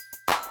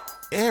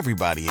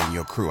Everybody in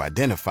your crew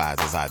identifies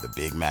as either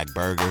Big Mac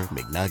Burger,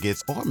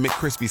 McNuggets, or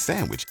McCrispy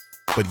Sandwich.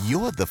 But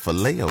you're the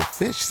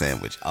Filet-O-Fish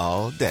Sandwich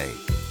all day.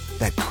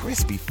 That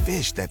crispy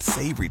fish, that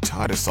savory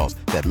tartar sauce,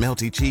 that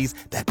melty cheese,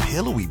 that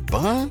pillowy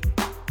bun.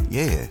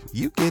 Yeah,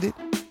 you get it.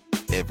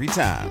 Every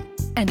time.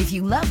 And if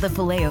you love the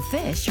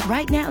Filet-O-Fish,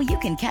 right now you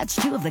can catch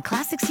two of the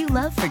classics you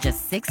love for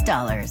just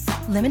 $6.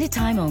 Limited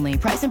time only.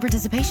 Price and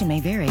participation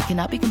may vary.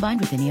 Cannot be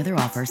combined with any other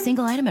offer.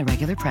 Single item at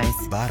regular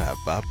price.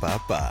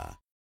 Ba-da-ba-ba-ba.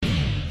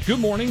 Good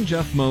morning,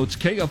 Jeff Moats,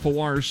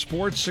 KFOR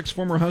Sports. 6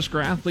 former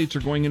Husker athletes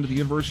are going into the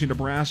University of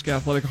Nebraska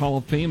Athletic Hall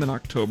of Fame in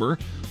October.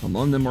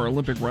 Among them are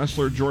Olympic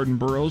wrestler Jordan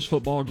Burroughs,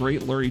 football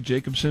great Larry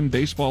Jacobson,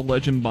 baseball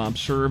legend Bob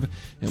Cerv,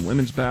 and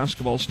women's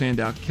basketball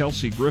standout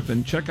Kelsey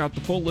Griffin. Check out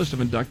the full list of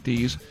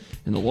inductees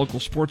in the local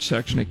sports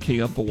section at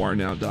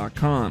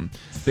KFORnow.com.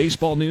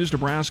 Baseball news,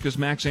 Nebraska's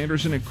Max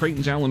Anderson and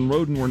Creighton's Alan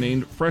Roden were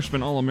named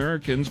freshman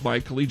All-Americans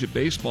by Collegiate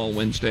Baseball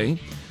Wednesday.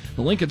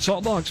 The Lincoln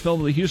Salt Dogs fell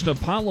to the Houston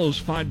Apollos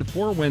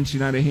 5-4 Wednesday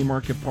night at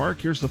Haymarket Park.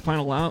 Here's the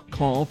final out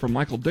call from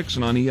Michael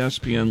Dixon on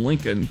ESPN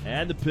Lincoln.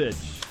 And the pitch.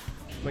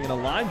 Swinging a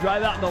line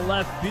drive out in the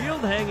left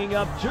field, hanging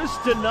up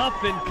just enough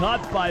and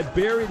caught by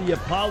Barry. The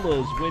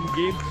Apollos win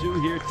Game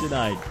 2 here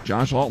tonight.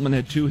 Josh Altman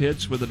had 2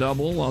 hits with a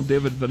double, while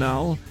David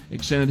Vanal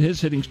extended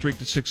his hitting streak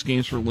to 6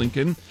 games for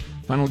Lincoln.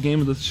 Final game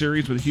of the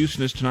series with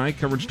Houston is tonight.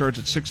 Coverage starts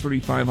at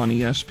 6:35 on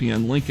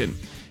ESPN Lincoln.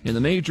 In the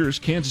majors,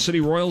 Kansas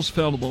City Royals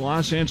fell to the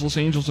Los Angeles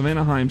Angels of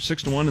Anaheim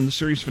 6-1 in the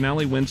series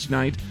finale Wednesday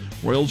night.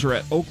 Royals are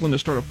at Oakland to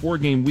start a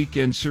 4-game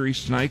weekend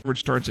series tonight,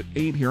 which starts at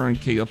 8 here on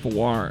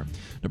KFOR.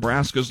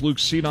 Nebraska's Luke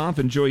Seedoff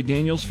and Joey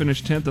Daniels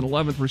finished 10th and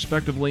 11th,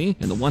 respectively,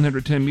 in the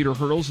 110-meter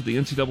hurdles at the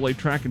NCAA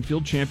Track and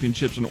Field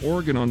Championships in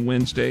Oregon on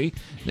Wednesday.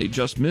 They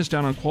just missed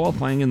out on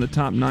qualifying in the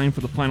top 9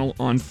 for the final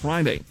on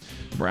Friday.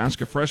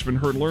 Nebraska freshman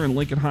hurdler and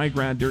Lincoln High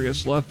grad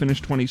Darius Love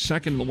finished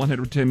 22nd in the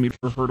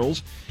 110-meter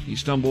hurdles. He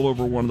stumbled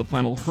over one of the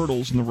final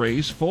hurdles in the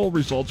race. Full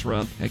results are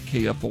up at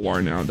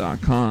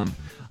KFORnow.com.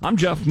 I'm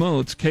Jeff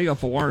Moats,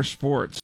 KFOR Sports.